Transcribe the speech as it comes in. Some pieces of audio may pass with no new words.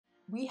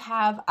We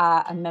have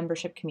a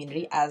membership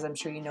community, as I'm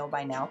sure you know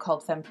by now,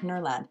 called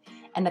Fempreneurland.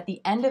 And at the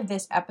end of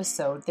this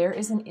episode, there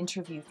is an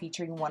interview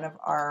featuring one of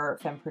our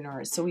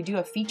fempreneurs. So we do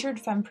a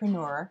featured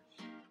fempreneur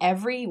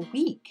every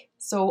week.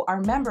 So our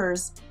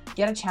members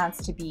get a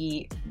chance to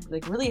be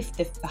like really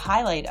the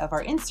highlight of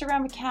our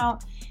Instagram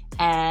account.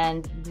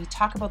 And we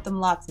talk about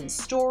them lots in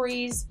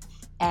stories.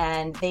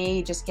 And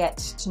they just get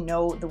to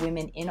know the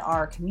women in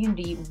our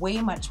community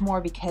way much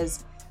more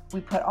because we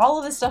put all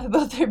of the stuff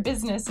about their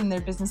business and their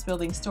business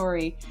building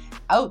story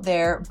out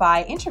there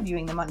by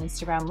interviewing them on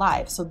Instagram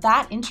Live. So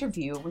that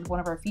interview with one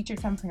of our featured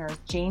fempreneurs,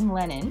 Jane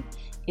Lennon,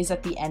 is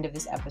at the end of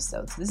this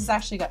episode. So this has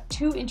actually got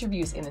 2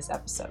 interviews in this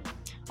episode.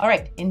 All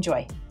right,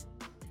 enjoy.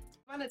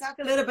 I want to talk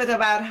a little bit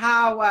about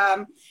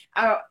how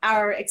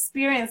our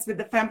experience with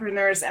the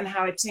fempreneurs and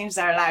how it changed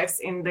our lives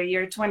in the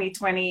year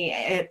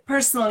 2020,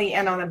 personally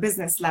and on a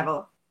business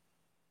level.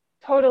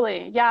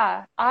 Totally.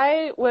 Yeah.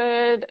 I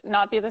would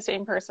not be the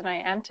same person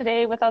I am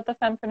today without the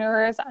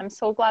fempreneurs. I'm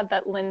so glad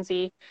that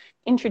Lindsay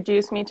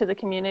introduced me to the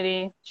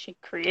community. She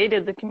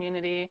created the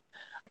community.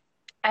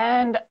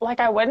 And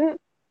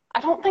I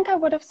don't think I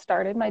would have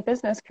started my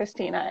business,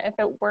 Christina, if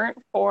it weren't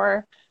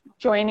for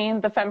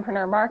joining the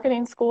Fempreneur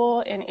Marketing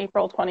School in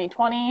April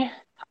 2020.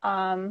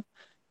 I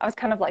was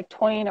kind of like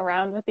toying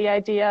around with the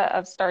idea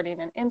of starting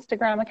an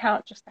Instagram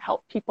account just to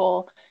help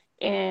people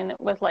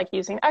with like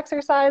using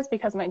exercise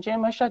because my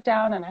gym was shut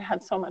down and I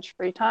had so much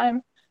free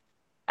time.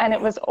 And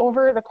it was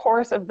over the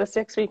course of the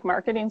 6-week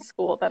marketing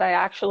school that I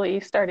actually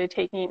started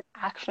taking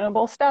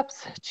actionable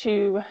steps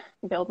to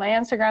build my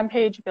Instagram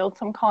page, build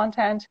some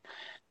content,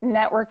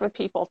 network with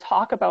people,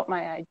 talk about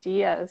my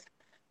ideas.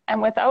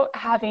 And without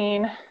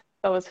having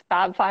those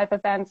Fab 5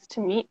 events to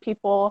meet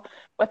people,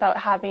 without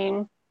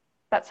having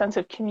that sense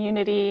of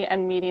community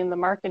and meeting the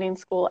marketing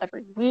school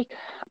every week,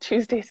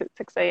 Tuesdays at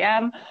 6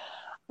 a.m.,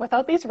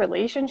 without these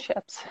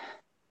relationships,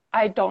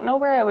 I don't know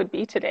where I would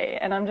be today.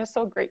 And I'm just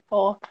so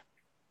grateful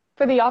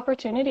for the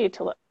opportunity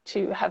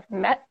to have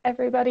met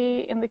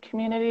everybody in the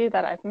community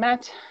that I've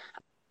met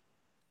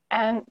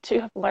and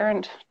to have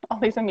learned all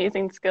these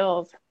amazing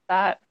skills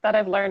that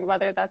I've learned,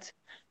 whether that's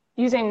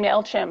using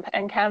MailChimp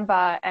and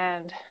Canva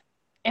and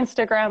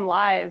Instagram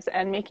Lives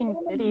and making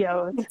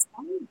videos.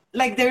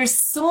 Like there's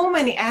so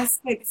many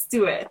aspects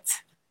to it.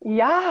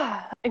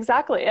 Yeah,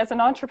 exactly. As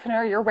an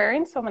entrepreneur, you're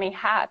wearing so many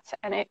hats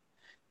and it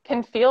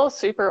can feel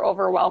super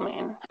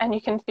overwhelming and you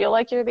can feel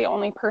like you're the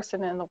only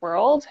person in the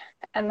world.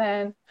 And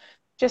then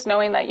just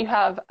knowing that you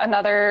have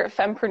another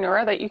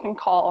fempreneur that you can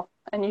call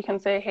and you can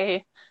say,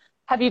 hey,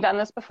 have you done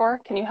this before?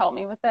 Can you help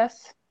me with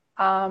this?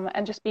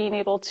 And just being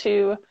able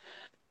to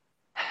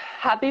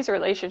have these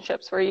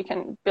relationships where you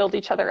can build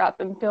each other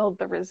up and build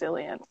the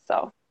resilience.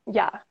 So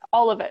yeah,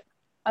 all of it.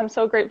 I'm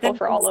so grateful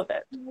for all of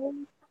it.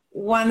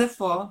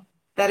 Wonderful.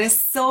 That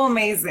is so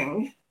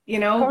amazing,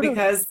 Totally.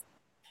 because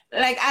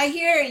like I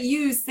hear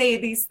you say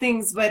these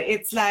things, but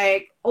it's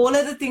like all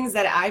of the things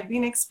that I've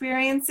been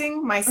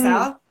experiencing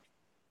myself.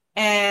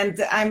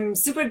 And I'm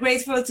super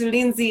grateful to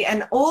Lindsay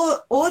and all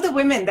the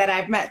women that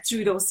I've met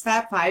through those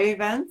Fab 5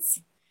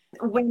 events.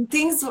 When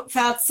things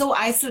felt so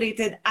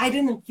isolated, I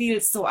didn't feel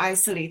so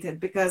isolated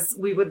because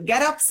we would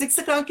get up 6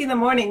 o'clock in the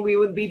morning, we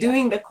would be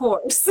doing the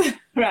course,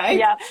 right?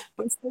 Yeah.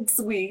 For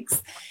 6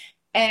 weeks.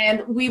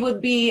 And we would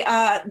be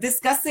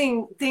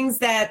discussing things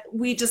that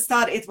we just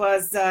thought it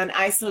was an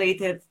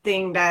isolated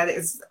thing that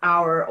is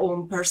our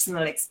own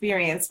personal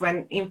experience,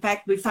 when in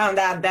fact we found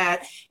out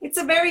that it's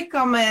a very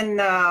common,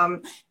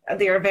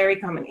 there are very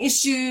common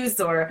issues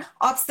or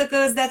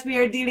obstacles that we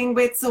are dealing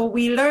with. So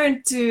we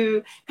learned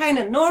to kind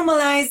of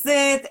normalize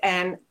it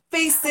and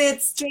face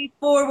it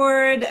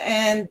straightforward.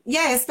 And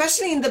yeah,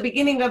 especially in the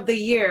beginning of the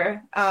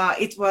year,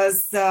 it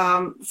was,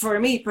 for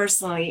me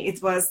personally,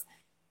 it was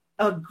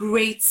a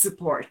great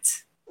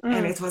support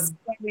and it was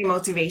very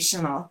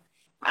motivational.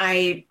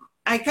 I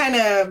kind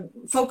of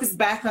focused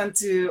back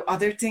onto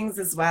other things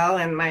as well,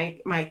 and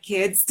my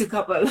kids took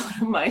up a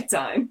lot of my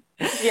time.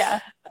 Yeah.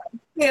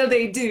 Still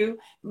they do,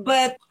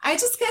 but I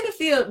just kind of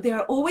feel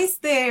they're always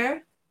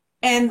there,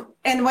 and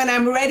when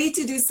I'm ready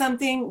to do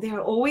something,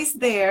 they're always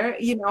there.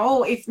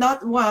 If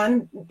not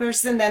one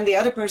person, then the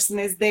other person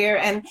is there.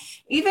 And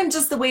even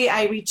just the way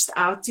I reached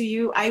out to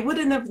you, I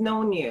wouldn't have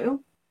known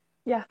you.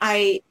 Yeah.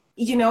 I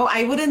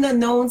wouldn't have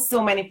known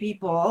so many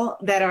people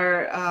that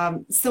are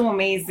so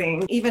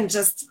amazing. Even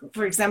just,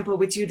 for example,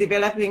 with you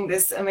developing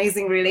this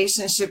amazing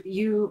relationship,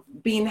 you've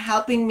been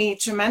helping me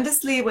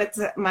tremendously with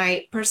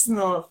my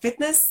personal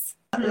fitness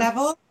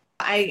level.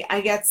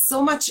 I get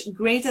so much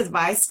great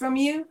advice from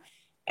you.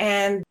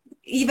 And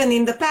even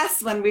in the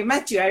past when we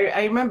met you,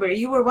 I remember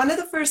you were one of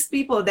the first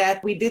people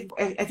that we did,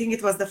 I think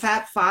it was the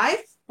Fab 5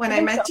 when I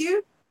met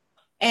you.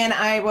 And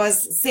I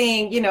was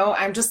saying,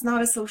 I'm just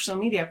not a social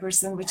media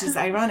person, which is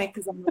ironic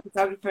because I'm a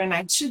photographer and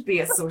I should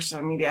be a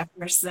social media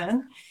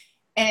person.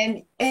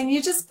 And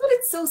you just put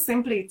it so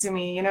simply to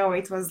me,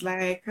 it was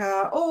like,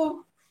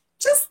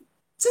 just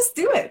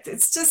do it.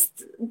 It's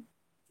just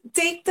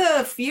take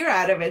the fear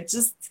out of it.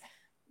 Just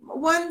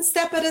one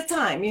step at a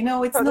time,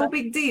 it's no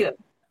big deal.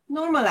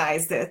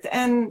 normalized it.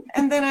 And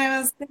then I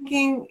was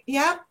thinking,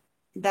 yeah,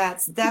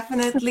 that's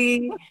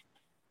definitely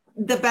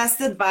the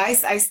best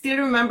advice. I still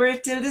remember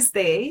it till this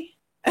day.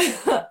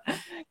 Social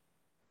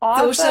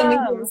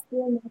media Awesome. is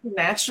still not a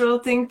natural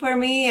thing for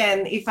me.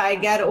 And if I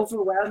get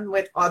overwhelmed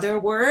with other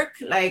work,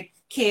 like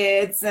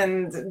kids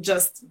and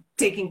just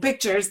taking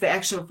pictures, the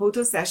actual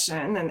photo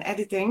session and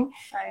editing,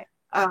 Right.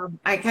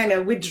 I kind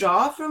of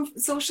withdraw from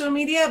social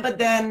media. But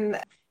then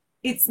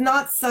it's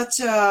not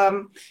such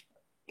a,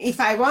 if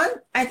I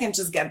want, I can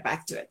just get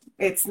back to it.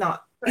 It's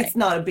not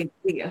a big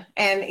deal.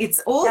 And it's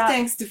all Yeah.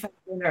 thanks to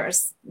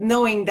Fempreneurs,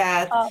 knowing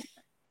that Um,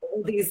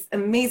 all these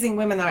amazing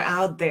women are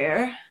out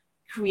there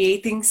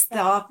creating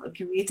stuff,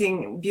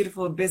 creating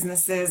beautiful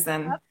businesses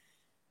and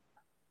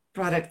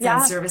products and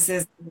yeah.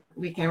 services.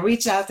 We can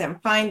reach out and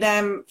find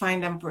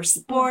them for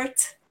support.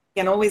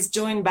 We can always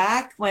join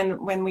back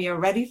when we are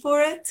ready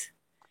for it.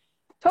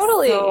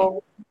 Totally.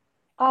 So,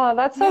 Oh,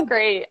 that's yeah. so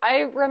great. I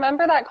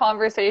remember that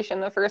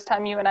conversation the first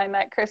time you and I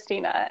met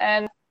Christina.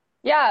 And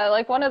yeah,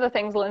 like one of the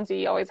things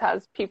Lindsay always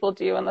has people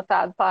do in the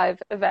Fab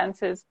Five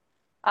events is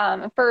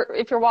for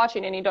if you're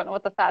watching and you don't know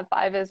what the Fab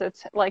Five is,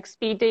 it's like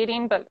speed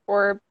dating, but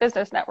for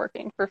business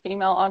networking for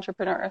female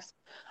entrepreneurs.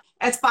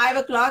 At 5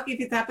 o'clock,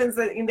 if it happens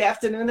in the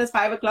afternoon at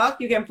 5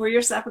 o'clock, you can pour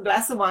yourself a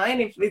glass of wine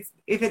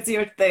if it's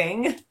your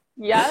thing.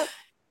 Yep,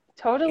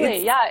 totally.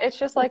 It's Yeah, it's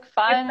just like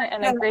fun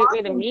and a an great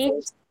way to awesome meet.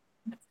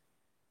 thing.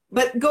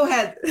 But go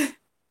ahead. Say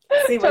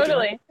what you want.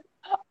 Totally.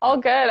 All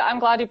good. I'm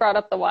glad you brought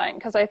up the wine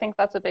because I think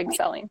that's a big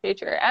selling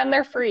feature and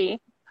they're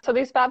free. So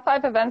these Fab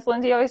Five events,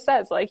 Lindsay always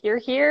says, like you're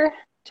here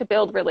to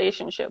build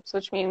relationships,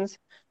 which means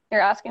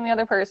you're asking the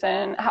other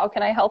person, how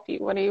can I help you?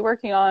 What are you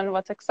working on?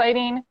 What's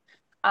exciting?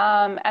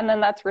 And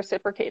then that's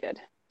reciprocated.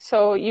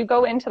 So you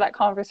go into that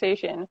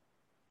conversation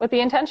with the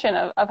intention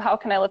of how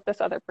can I lift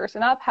this other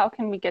person up? How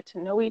can we get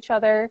to know each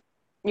other?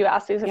 You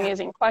ask these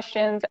amazing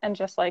questions and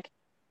just like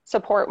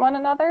support one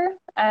another.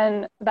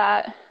 And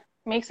that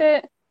makes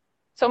it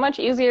so much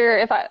easier.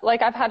 If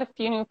I've had a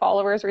few new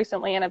followers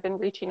recently and I've been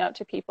reaching out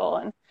to people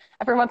and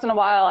every once in a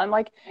while I'm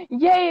like,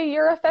 yay,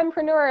 you're a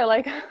fempreneur.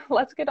 Like,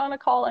 let's get on a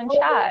call and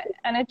chat.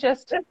 And it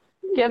just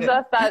gives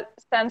us that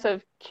sense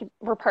of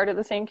we're part of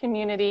the same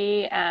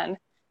community and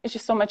it's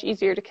just so much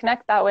easier to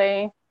connect that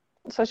way.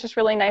 So it's just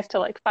really nice to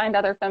like find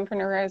other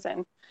fempreneurs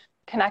and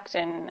connect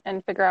and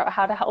figure out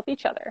how to help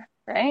each other,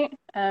 right?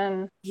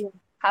 And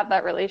have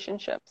that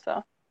relationship.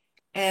 So.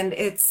 And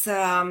it's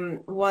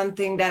one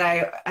thing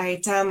that I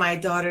tell my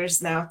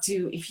daughters now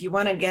too, if you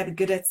want to get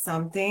good at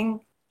something,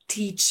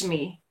 teach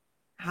me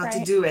how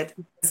to do it.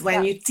 Because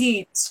when you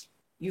teach,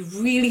 you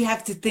really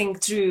have to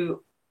think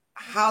through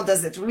how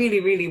does it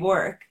really, really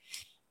work.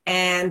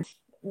 And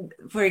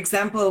for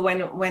example,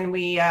 when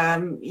we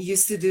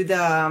used to do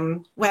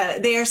the,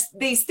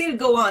 they still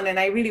go on and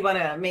I really want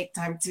to make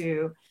time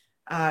to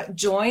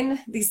join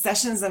these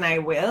sessions and I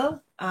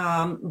will,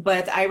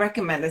 but I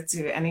recommend it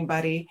to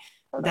anybody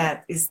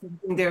that is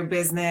starting their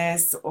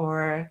business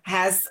or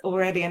has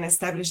already an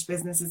established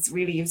business. It's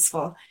really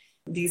useful.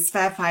 These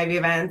Fab Five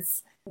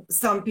events,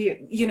 some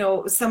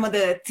people, some of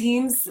the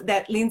themes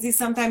that Lindsay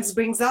sometimes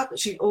brings up,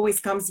 she always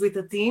comes with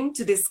a theme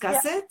to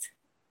discuss it.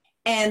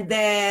 And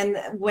then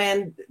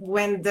when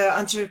the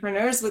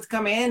entrepreneurs would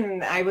come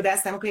in, I would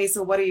ask them, okay,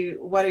 so what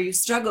do you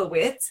struggle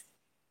with?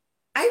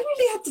 I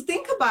really had to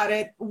think about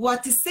it,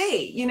 what to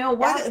say,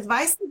 what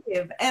advice to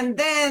give. And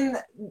then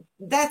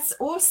that's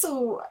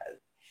also,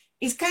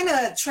 it kind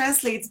of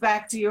translates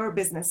back to your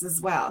business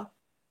as well.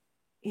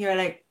 You're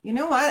like, you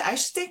know what? I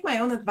should take my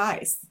own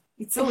advice.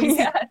 It's so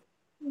easy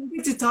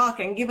to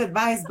talk and give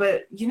advice,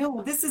 but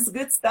this is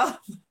good stuff.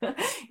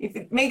 If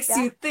it makes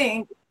you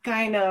think,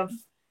 kind of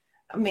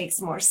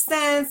makes more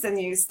sense and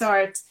you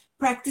start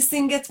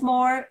practicing it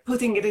more,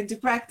 putting it into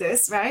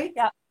practice, right?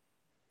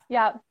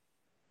 Yeah,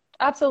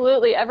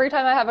 absolutely. Every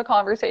time I have a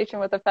conversation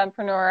with a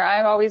fempreneur,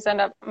 I always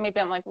end up, maybe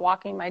I'm like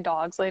walking my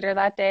dogs later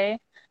that day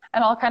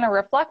and I'll kind of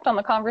reflect on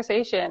the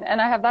conversation.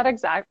 And I have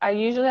I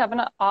usually have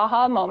an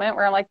aha moment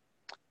where I'm like,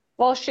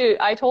 well, shoot,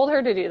 I told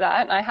her to do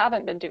that and I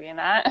haven't been doing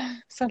that.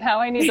 So now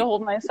I need to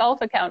hold myself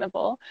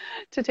accountable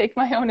to take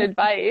my own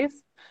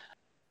advice.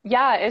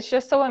 Yeah, it's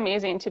just so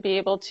amazing to be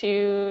able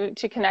to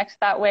connect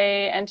that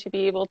way and to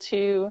be able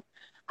to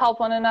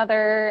help one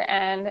another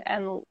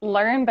and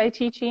learn by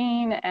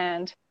teaching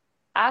and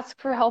ask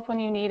for help when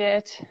you need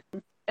it.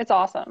 It's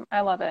awesome.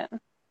 I love it.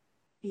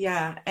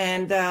 Yeah,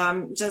 and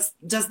just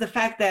the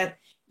fact that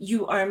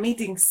you are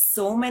meeting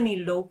so many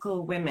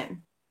local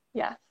women.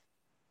 Yeah.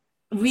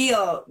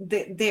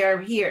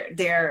 They're here.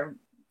 They're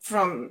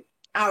from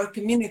our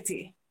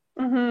community.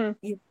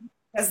 Mm-hmm.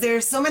 Because there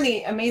are so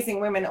many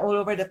amazing women all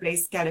over the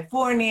place,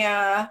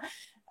 California,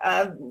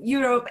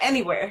 Europe,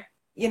 anywhere,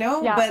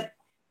 But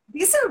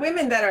these are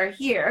women that are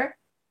here.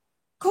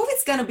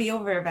 COVID's going to be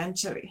over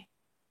eventually.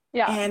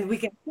 Yeah. And we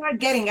can start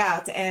getting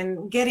out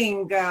and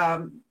getting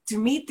to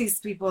meet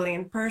these people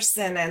in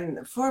person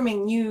and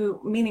forming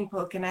new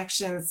meaningful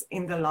connections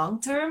in the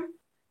long term.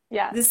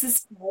 Yeah. This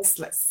is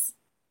priceless.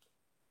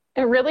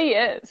 It really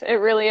is. It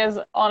really is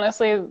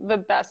honestly the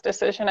best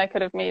decision I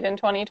could have made in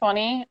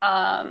 2020.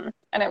 And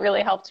it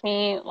really helped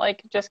me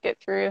like just get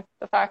through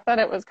the fact that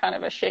it was kind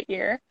of a shit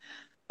year.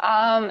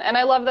 And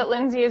I love that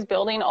Lindsay is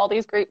building all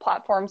these great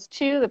platforms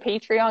too, the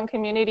Patreon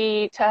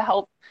community to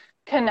help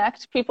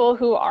connect people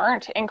who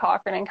aren't in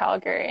Cochrane and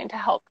Calgary and to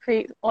help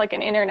create like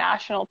an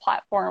international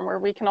platform where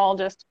we can all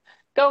just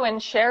go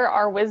and share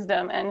our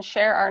wisdom and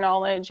share our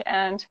knowledge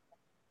and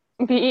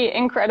be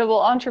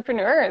incredible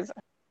entrepreneurs.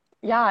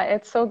 Yeah,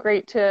 it's so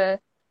great to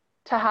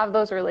have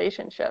those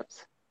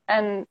relationships.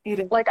 And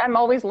like I'm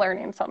always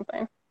learning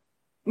something.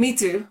 Me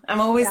too.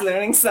 I'm always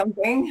learning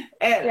something.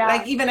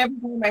 Like even every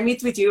time I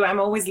meet with you, I'm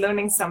always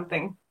learning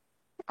something.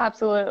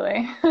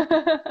 Absolutely.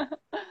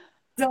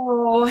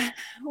 So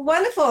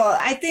wonderful.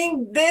 I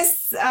think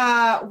this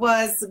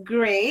was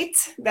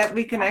great that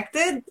we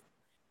connected.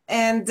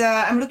 And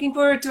I'm looking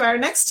forward to our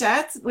next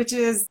chat, which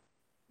is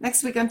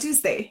next week on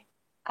Tuesday.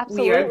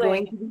 Absolutely. We are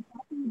going to be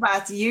talking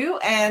about you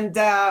and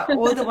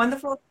all the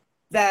wonderful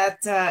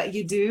that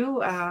you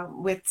do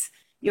with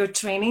your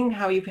training,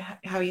 how you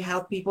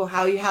help people,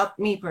 how you help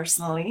me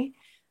personally.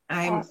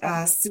 I'm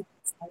super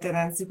excited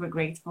and super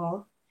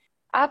grateful.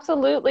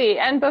 Absolutely.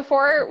 And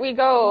before we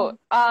go,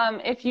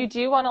 if you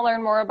do want to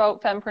learn more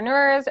about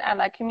Fempreneurs and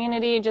that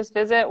community, just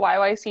visit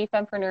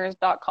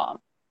yycfempreneurs.com.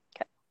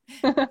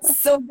 Okay.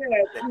 So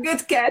good.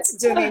 Good catch,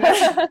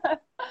 Janina.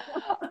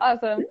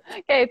 Awesome.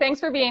 Okay, thanks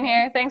for being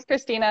here. Thanks,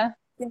 Christina.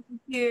 Thank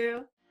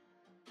you.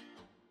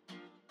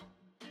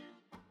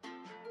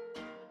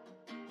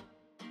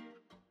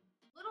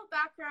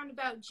 Background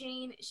about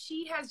Jane.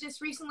 She has just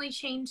recently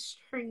changed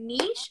her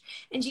niche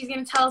and she's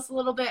going to tell us a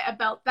little bit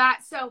about that.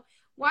 So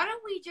why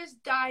don't we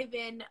just dive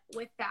in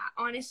with that,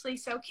 honestly.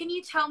 So can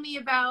you tell me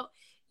about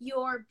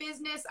your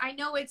business? I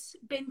know it's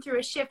been through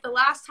a shift. The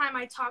last time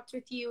I talked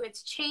with you,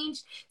 it's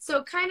changed.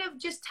 So kind of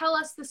just tell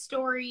us the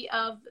story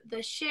of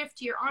the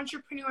shift, your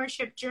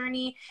entrepreneurship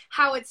journey,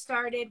 how it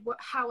started,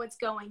 how it's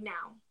going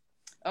now.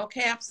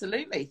 Okay,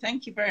 absolutely.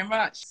 Thank you very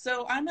much.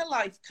 So I'm a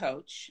life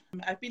coach.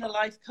 I've been a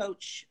life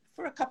coach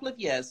for a couple of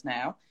years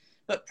now,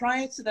 but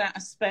prior to that I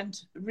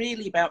spent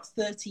really about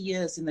 30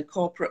 years in the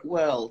corporate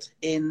world,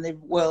 in the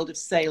world of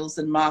sales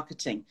and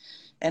marketing.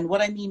 And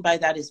what I mean by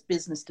that is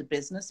business to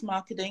business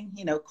marketing,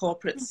 you know,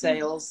 corporate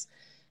sales,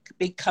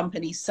 big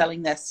companies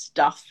selling their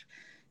stuff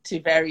to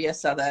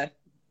various other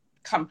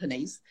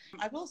companies.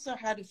 I've also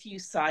had a few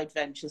side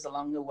ventures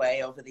along the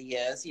way over the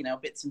years, you know,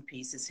 bits and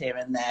pieces here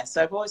and there.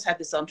 So I've always had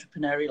this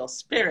entrepreneurial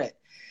spirit.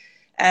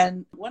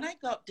 And when I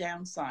got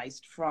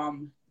downsized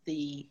from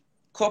the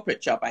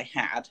corporate job I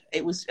had,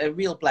 it was a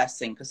real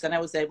blessing because then I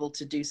was able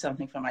to do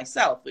something for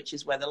myself, which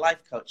is where the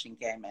life coaching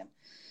came in.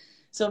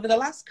 So over the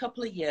last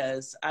couple of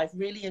years, I've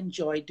really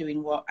enjoyed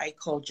doing what I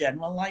call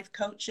general life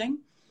coaching.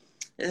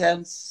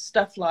 And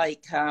stuff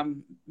like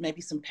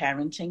maybe some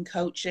parenting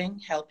coaching,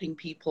 helping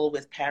people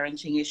with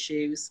parenting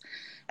issues,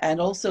 and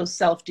also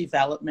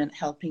self-development,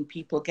 helping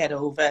people get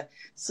over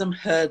some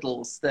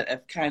hurdles that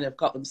have kind of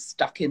got them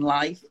stuck in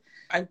life.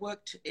 I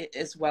worked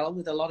as well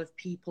with a lot of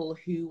people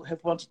who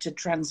have wanted to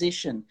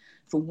transition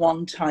from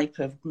one type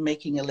of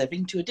making a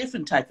living to a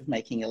different type of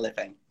making a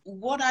living.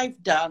 What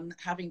I've done,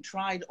 having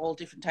tried all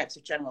different types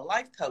of general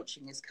life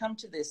coaching, is come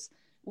to this,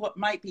 what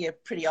might be a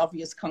pretty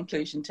obvious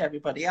conclusion to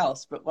everybody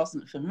else, but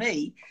wasn't for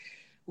me,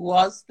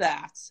 was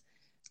that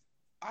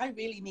I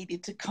really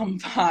needed to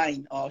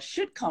combine, or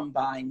should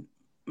combine,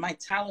 my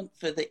talent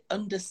for the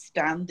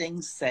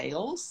understanding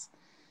sales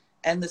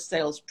and the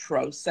sales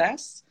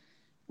process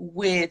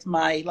with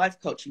my life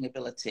coaching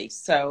ability.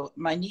 So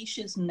my niche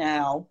is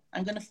now,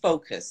 I'm going to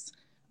focus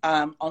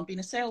on being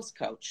a sales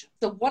coach.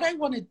 So what I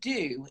want to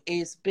do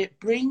is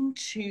bring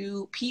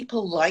to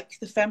people like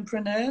the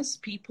Fempreneurs,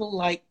 people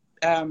like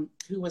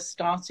who are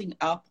starting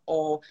up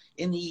or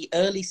in the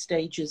early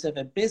stages of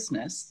a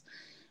business,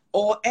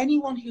 or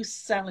anyone who's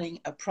selling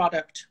a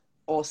product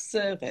or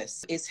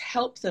service, is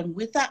help them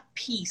with that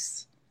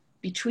piece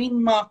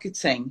between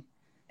marketing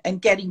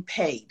and getting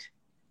paid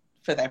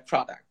for their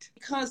product.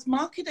 Because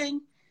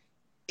marketing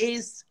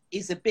is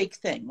a big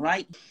thing,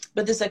 right?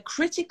 But there's a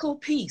critical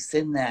piece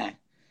in there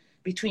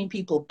between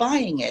people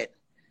buying it,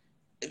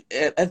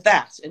 of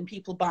that, and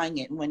people buying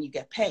it and when you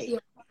get paid. Yeah.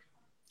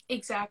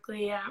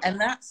 Exactly, yeah. And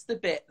that's the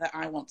bit that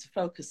I want to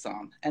focus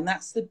on. And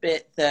that's the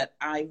bit that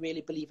I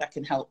really believe I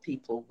can help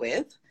people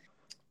with.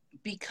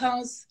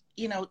 Because,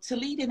 you know, to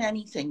lead in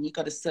anything, you've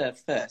got to serve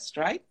first,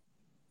 right?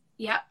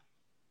 Yeah.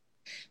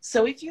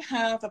 So if you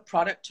have a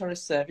product or a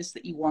service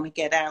that you want to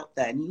get out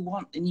there and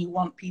you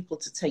want people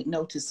to take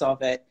notice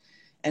of it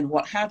and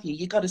what have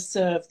you, got to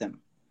serve them.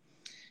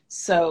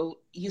 So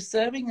you're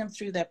serving them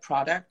through their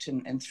product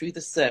and through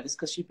the service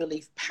because you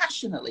believe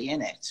passionately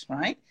in it,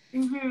 right?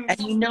 Mm-hmm. And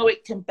you know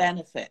it can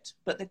benefit.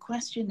 But the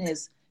question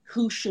is,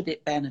 who should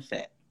it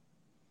benefit?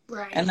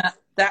 Right. And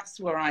that's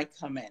where I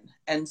come in.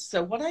 And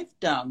so what I've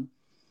done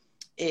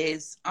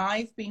is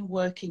I've been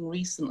working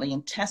recently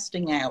and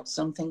testing out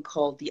something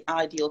called the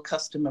ideal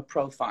customer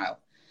profile,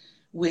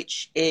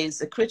 which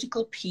is a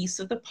critical piece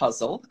of the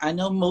puzzle. I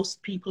know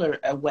most people are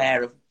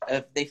aware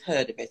of they've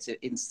heard of it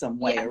in some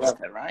way or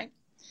other, right?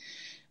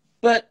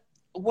 But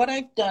what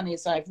I've done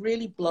is I've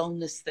really blown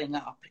this thing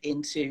up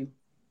into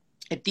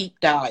a deep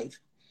dive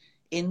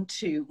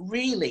into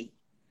really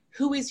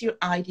who is your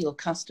ideal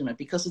customer,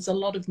 because there's a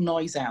lot of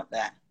noise out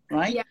there,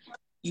 right? Yeah.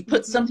 You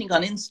put something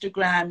on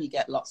Instagram, you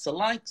get lots of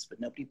likes, but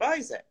nobody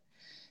buys it.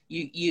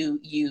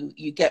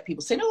 You get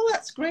people saying, oh,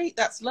 that's great,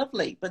 that's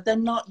lovely, but they're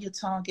not your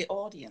target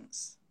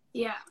audience.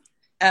 Yeah.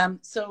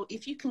 So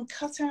if you can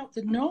cut out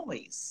the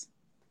noise,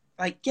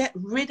 like get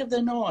rid of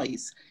the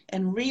noise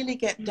and really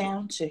get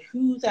down to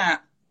who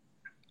that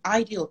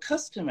ideal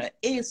customer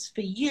is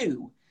for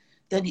you,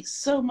 then it's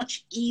so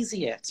much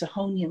easier to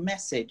hone your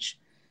message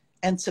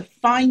and to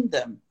find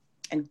them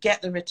and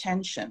get their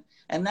attention.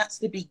 And that's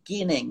the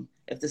beginning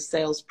of the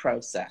sales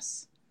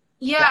process.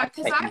 Yeah,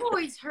 because I've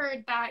always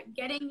heard that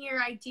getting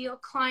your ideal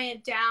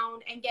client down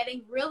and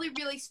getting really,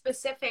 really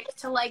specific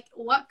to like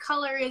what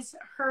color is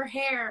her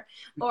hair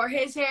or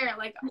his hair,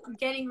 like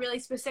getting really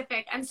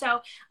specific. And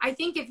so I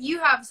think if you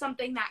have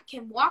something that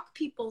can walk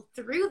people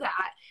through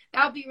that,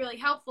 that would be really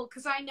helpful.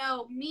 Because I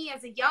know me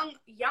as a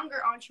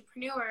younger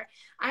entrepreneur,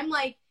 I'm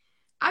like,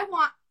 I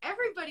want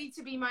everybody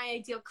to be my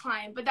ideal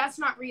client, but that's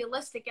not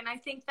realistic. And I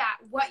think that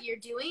what you're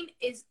doing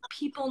is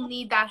people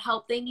need that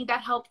help. They need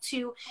that help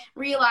to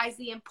realize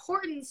the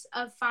importance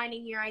of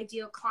finding your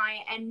ideal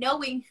client and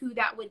knowing who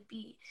that would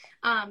be.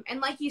 And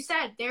like you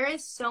said, there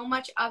is so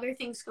much other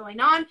things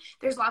going on.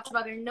 There's lots of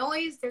other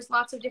noise. There's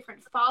lots of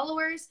different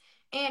followers.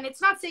 And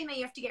it's not saying that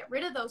you have to get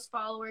rid of those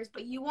followers,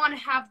 but you want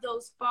to have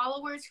those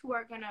followers who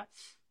are going to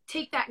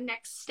take that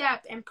next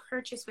step and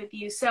purchase with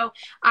you. So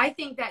I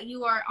think that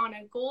you are on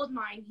a gold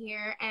mine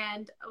here,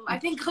 and I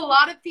think a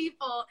lot of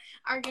people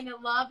are going to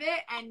love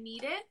it and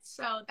need it.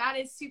 So that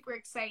is super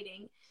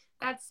exciting.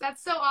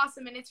 That's so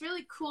awesome. And it's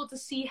really cool to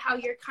see how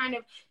you're kind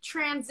of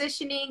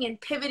transitioning and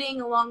pivoting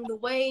along the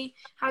way,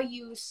 how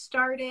you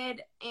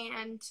started.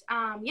 And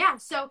yeah,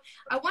 so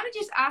I want to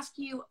just ask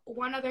you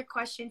one other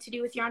question to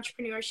do with your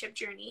entrepreneurship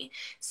journey.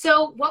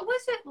 So what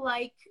was it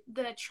like,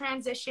 the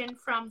transition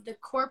from the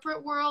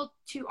corporate world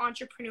to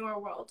entrepreneur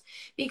world?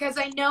 Because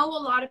I know a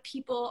lot of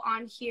people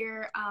on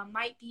here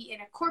might be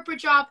in a corporate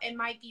job and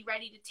might be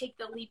ready to take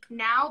the leap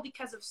now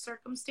because of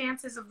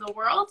circumstances of the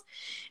world.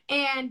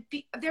 And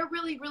they're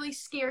really, really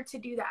scared to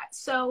do that.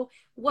 So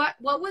what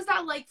was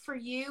that like for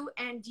you?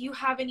 And do you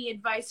have any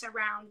advice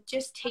around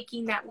just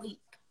taking that leap?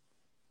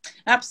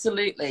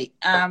 Absolutely.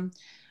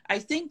 I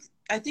think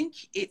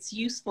it's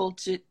useful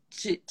to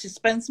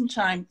spend some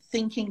time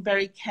thinking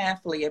very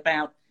carefully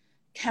about,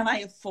 can I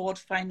afford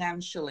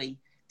financially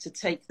to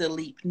take the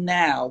leap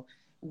now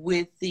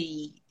with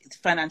the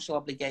financial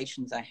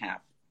obligations I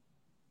have,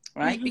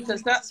 right? Mm-hmm.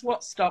 Because that's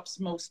what stops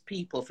most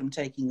people from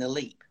taking the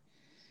leap.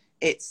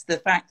 It's the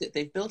fact that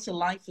they've built a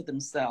life for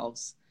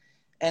themselves,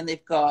 and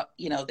they've got,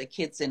 their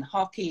kids in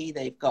hockey,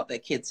 they've got their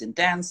kids in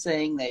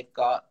dancing, they've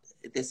got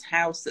this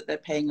house that they're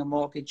paying a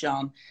mortgage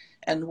on.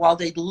 And while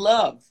they'd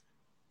love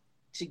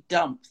to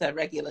dump their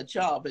regular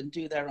job and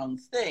do their own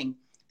thing,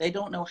 they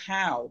don't know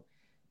how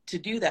to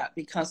do that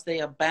because they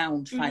are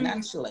bound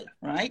financially,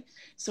 right?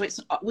 So it's,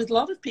 with a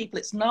lot of people,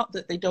 it's not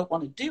that they don't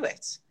want to do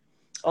it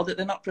or that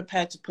they're not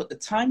prepared to put the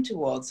time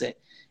towards it.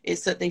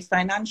 It's that they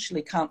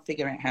financially can't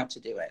figure out how to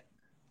do it.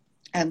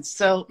 And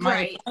so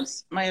my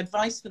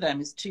advice for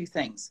them is two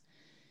things.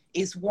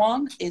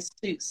 One is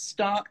to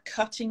start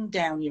cutting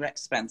down your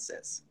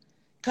expenses.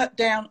 Cut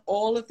down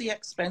all of the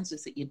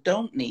expenses that you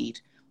don't need,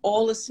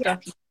 all the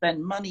stuff you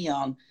spend money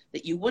on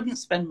that you wouldn't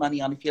spend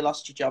money on if you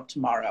lost your job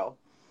tomorrow.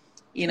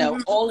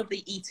 All of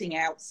the eating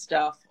out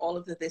stuff, all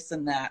of the this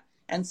and that,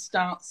 and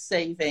start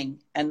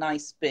saving a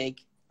nice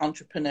big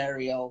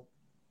entrepreneurial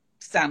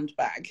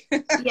sandbag.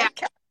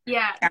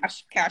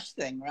 Cash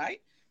thing,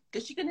 right?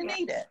 Because you're going to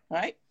need it,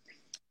 right?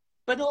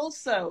 But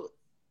also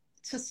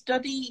to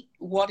study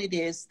what it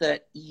is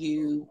that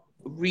you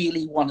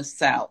really want to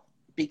sell.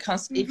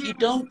 Because if you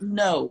don't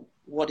know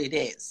what it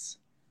is,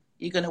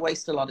 you're going to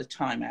waste a lot of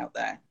time out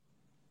there.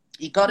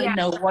 You got to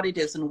know what it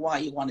is and why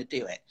you want to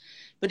do it.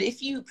 But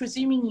if you,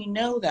 presuming you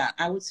know that,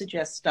 I would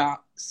suggest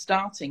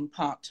starting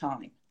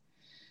part-time.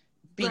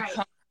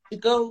 Because to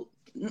go,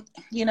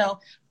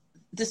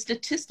 the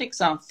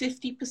statistics are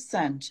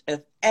 50%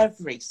 of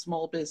every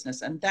small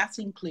business, and that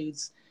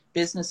includes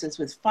businesses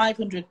with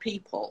 500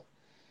 people,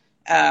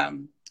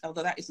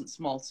 although that isn't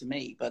small to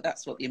me, but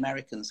that's what the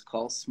Americans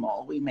call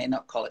small. We may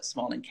not call it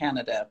small in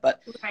Canada,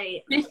 but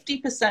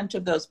 50%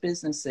 of those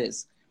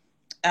businesses,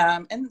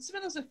 and some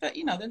of those are,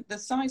 they're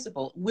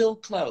sizable, will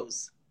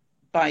close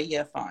by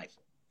year 5.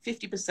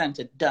 50%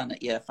 are done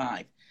at year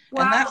 5.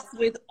 Wow. And that's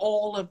with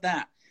all of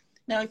that.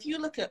 Now, if you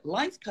look at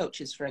life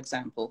coaches, for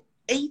example,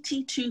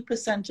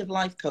 82% of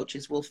life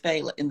coaches will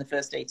fail in the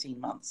first 18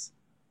 months.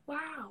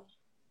 Wow.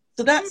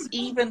 So that's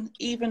even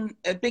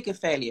a bigger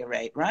failure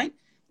rate, right?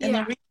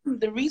 And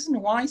the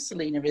reason why,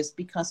 Selena, is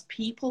because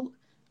people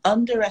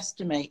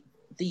underestimate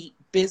the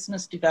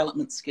business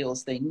development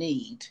skills they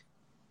need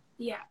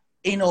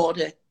in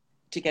order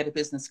to get a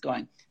business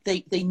going.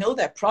 They know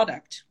their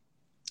product.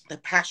 They're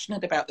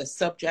passionate about their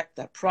subject,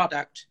 their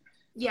product,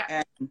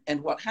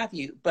 and what have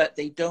you, but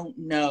they don't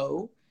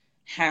know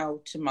how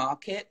to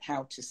market,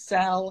 how to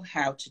sell,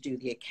 how to do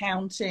the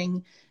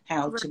accounting,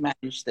 how to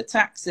manage the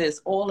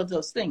taxes, all of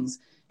those things.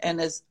 And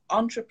as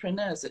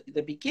entrepreneurs at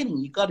the beginning,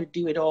 you got to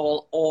do it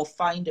all, or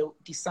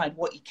decide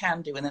what you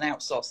can do and then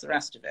outsource the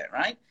rest of it,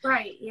 right?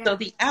 Right. Yeah. So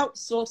the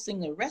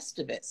outsourcing the rest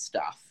of it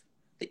stuff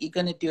that you're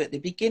going to do at the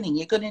beginning,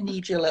 you're going to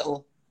need your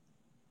little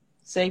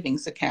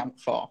savings account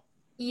for.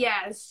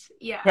 Yes.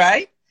 Yeah.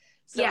 Right?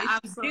 So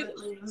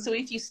absolutely. So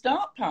if you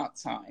start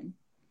part-time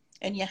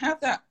and you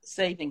have that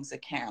savings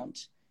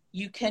account,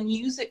 you can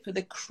use it for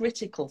the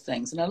critical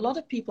things. And a lot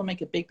of people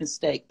make a big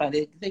mistake by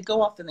they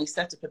go off and they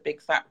set up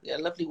a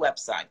lovely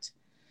website,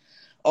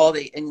 or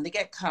they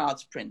get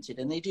cards printed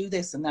and they do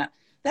this and that.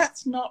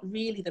 That's not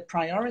really the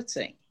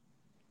priority,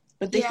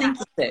 but they think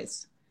it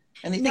is,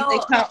 and they think they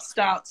can't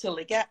start till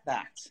they get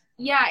that.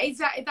 Yeah,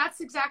 exactly. That's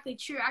exactly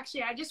true.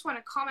 Actually, I just want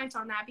to comment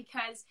on that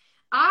because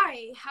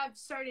I have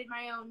started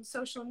my own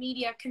social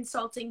media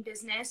consulting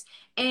business,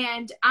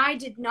 and I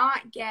did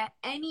not get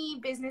any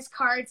business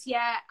cards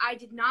yet. I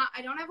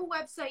don't have a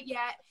website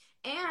yet.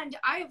 And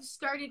I have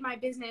started my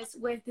business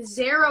with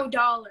 $0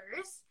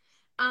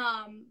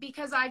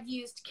 because I've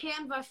used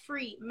Canva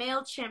free,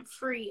 MailChimp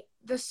free,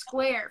 The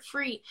Square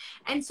free.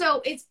 And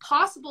so it's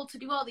possible to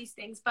do all these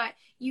things, but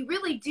you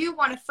really do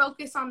want to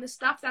focus on the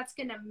stuff that's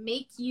going to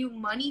make you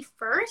money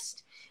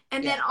first.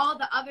 And then all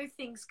the other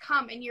things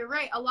come. And you're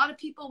right. A lot of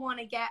people want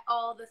to get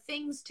all the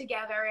things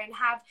together and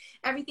have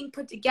everything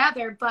put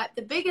together. But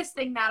the biggest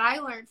thing that I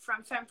learned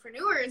from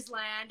Fempreneurs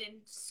Land and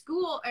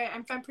school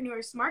and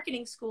Fempreneurs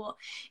Marketing School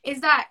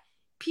is that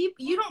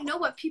you don't know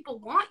what people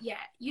want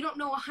yet. You don't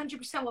know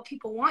 100% what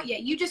people want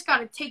yet. You just got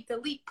to take the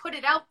leap, put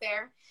it out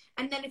there.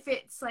 And then if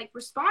it's like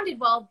responded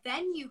well,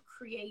 then you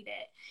create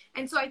it.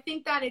 And so I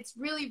think that it's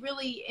really,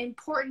 really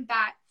important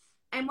that,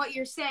 and what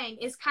you're saying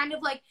is kind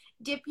of like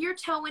dip your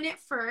toe in it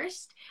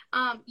first,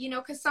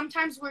 because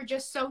sometimes we're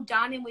just so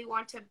done and we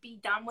want to be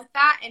done with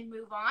that and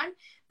move on.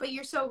 But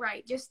you're so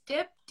right. Just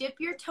dip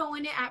your toe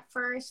in it at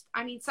first.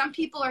 I mean, some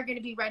people are going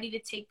to be ready to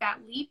take that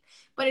leap,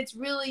 but it's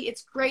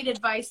great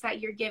advice that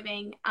you're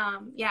giving.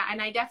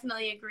 And I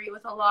definitely agree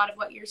with a lot of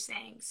what you're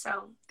saying.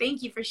 So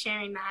thank you for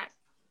sharing that.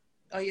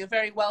 Oh, you're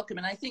very welcome.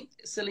 And I think,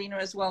 Selena,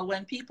 as well,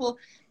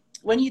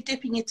 when you're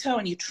dipping your toe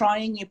and you're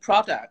trying your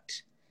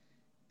product,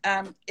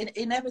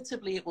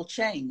 inevitably it will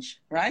change,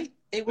 right?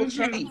 It will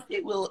change.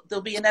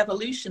 There'll be an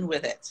evolution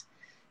with it.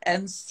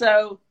 And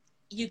so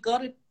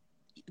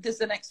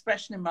there's an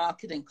expression in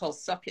marketing called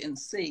suck it and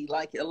see,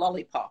 like a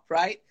lollipop,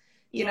 right?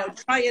 You know,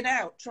 try it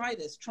out, try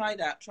this, try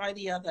that, try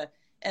the other.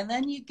 And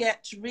then you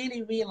get to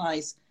really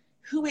realize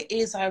who it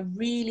is I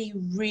really,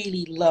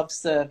 really love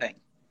serving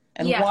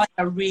and why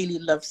I really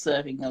love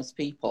serving those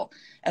people.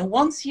 And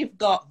once you've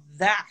got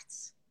that,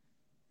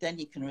 then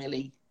you can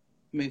really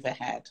move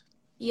ahead.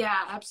 Yeah,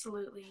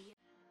 absolutely.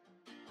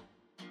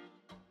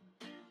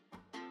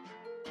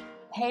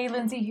 Hey,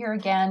 Lindsay here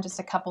again. Just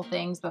a couple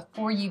things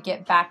before you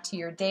get back to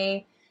your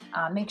day.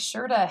 Make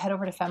sure to head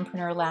over to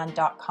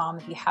fempreneurland.com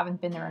if you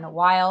haven't been there in a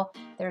while.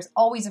 There's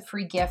always a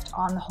free gift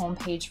on the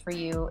homepage for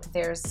you.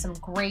 There's some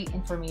great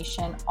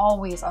information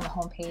always on the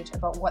homepage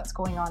about what's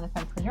going on in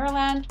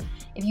Fempreneurland.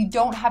 If you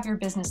don't have your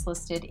business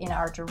listed in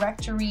our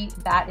directory,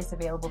 that is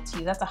available to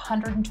you. That's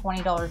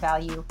 $120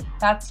 value.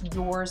 That's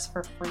yours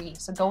for free.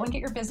 So go and get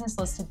your business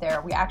listed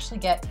there. We actually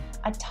get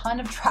a ton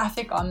of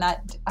traffic on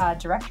that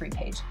directory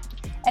page.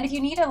 And if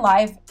you need a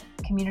live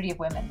community of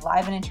women,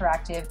 live and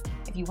interactive,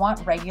 if you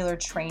want regular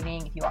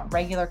training, if you want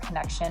regular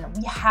connection,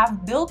 we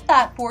have built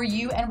that for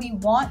you and we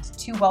want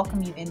to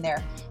welcome you in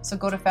there. So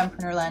go to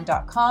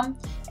fempreneurland.com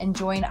and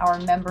join our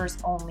members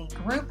only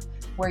group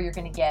where you're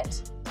going to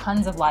get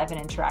tons of live and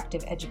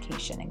interactive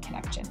education and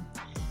connection.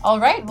 All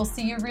right, we'll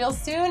see you real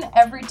soon.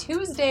 Every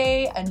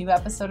Tuesday, a new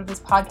episode of this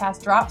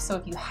podcast drops. So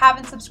if you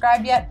haven't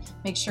subscribed yet,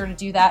 make sure to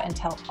do that and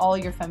tell all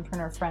your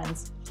fempreneur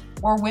friends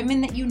or women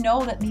that you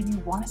know that maybe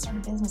want to start a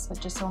business but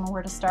just don't know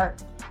where to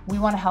start. We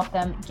want to help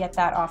them get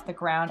that off the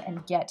ground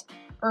and get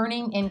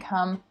earning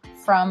income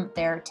from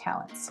their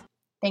talents.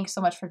 Thanks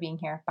so much for being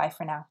here. Bye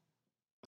for now.